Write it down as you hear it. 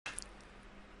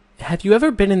Have you ever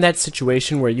been in that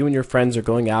situation where you and your friends are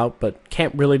going out but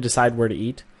can't really decide where to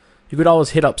eat? You could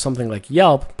always hit up something like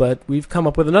Yelp, but we've come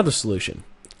up with another solution: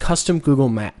 custom Google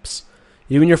Maps.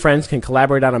 You and your friends can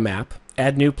collaborate on a map,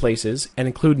 add new places, and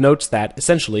include notes that,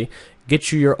 essentially,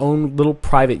 get you your own little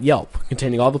private Yelp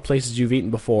containing all the places you've eaten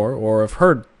before or have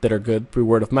heard that are good through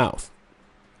word of mouth.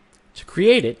 To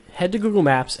create it, head to Google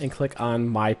Maps and click on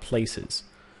My Places.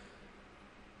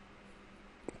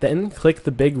 Then click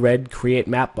the big red Create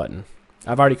Map button.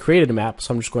 I've already created a map,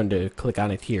 so I'm just going to click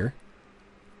on it here.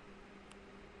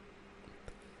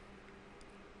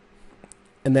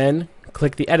 And then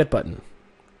click the Edit button.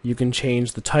 You can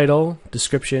change the title,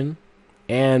 description,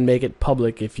 and make it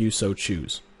public if you so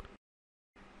choose.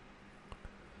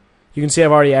 You can see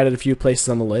I've already added a few places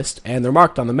on the list, and they're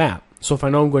marked on the map. So if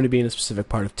I know I'm going to be in a specific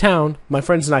part of town, my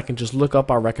friends and I can just look up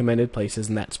our recommended places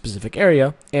in that specific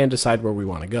area and decide where we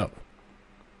want to go.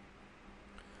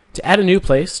 To add a new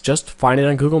place, just find it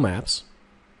on Google Maps.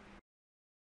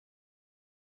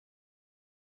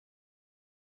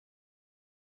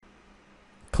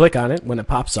 Click on it when it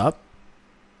pops up,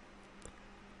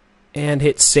 and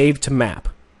hit Save to Map.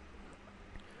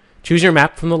 Choose your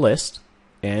map from the list,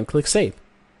 and click Save.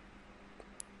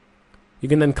 You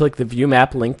can then click the View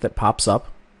Map link that pops up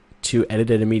to edit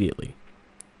it immediately.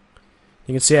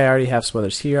 You can see I already have some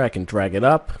others here. I can drag it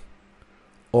up,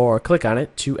 or click on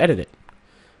it to edit it.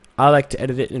 I like to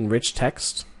edit it in rich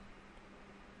text,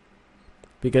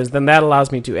 because then that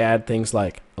allows me to add things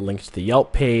like a link to the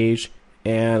Yelp page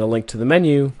and a link to the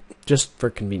menu, just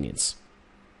for convenience.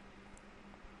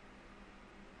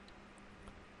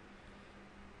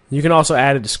 You can also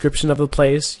add a description of the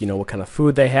place, what kind of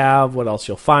food they have, what else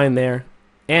you'll find there,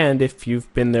 and if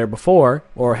you've been there before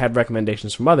or had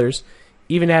recommendations from others,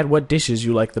 even add what dishes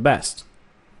you like the best.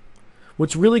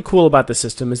 What's really cool about this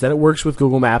system is that it works with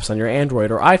Google Maps on your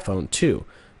Android or iPhone too.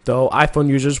 Though iPhone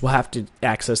users will have to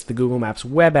access the Google Maps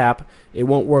web app, it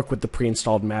won't work with the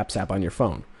pre-installed Maps app on your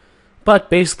phone.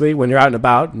 But basically, when you're out and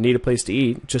about and need a place to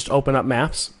eat, just open up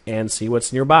Maps and see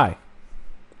what's nearby.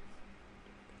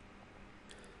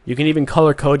 You can even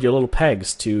color code your little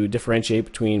pegs to differentiate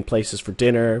between places for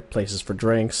dinner, places for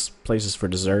drinks, places for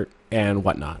dessert, and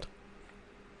whatnot.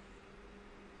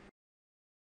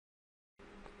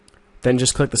 Then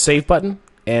just click the Save button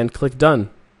and click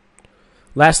Done.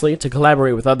 Lastly, to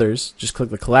collaborate with others, just click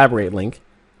the Collaborate link,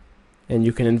 and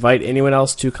you can invite anyone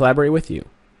else to collaborate with you.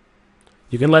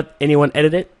 You can let anyone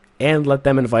edit it, and let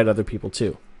them invite other people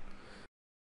too.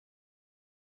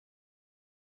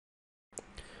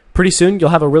 Pretty soon,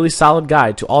 you'll have a really solid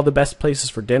guide to all the best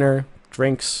places for dinner,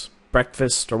 drinks,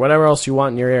 breakfast, or whatever else you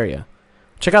want in your area.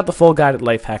 Check out the full guide at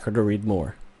Lifehacker to read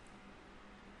more.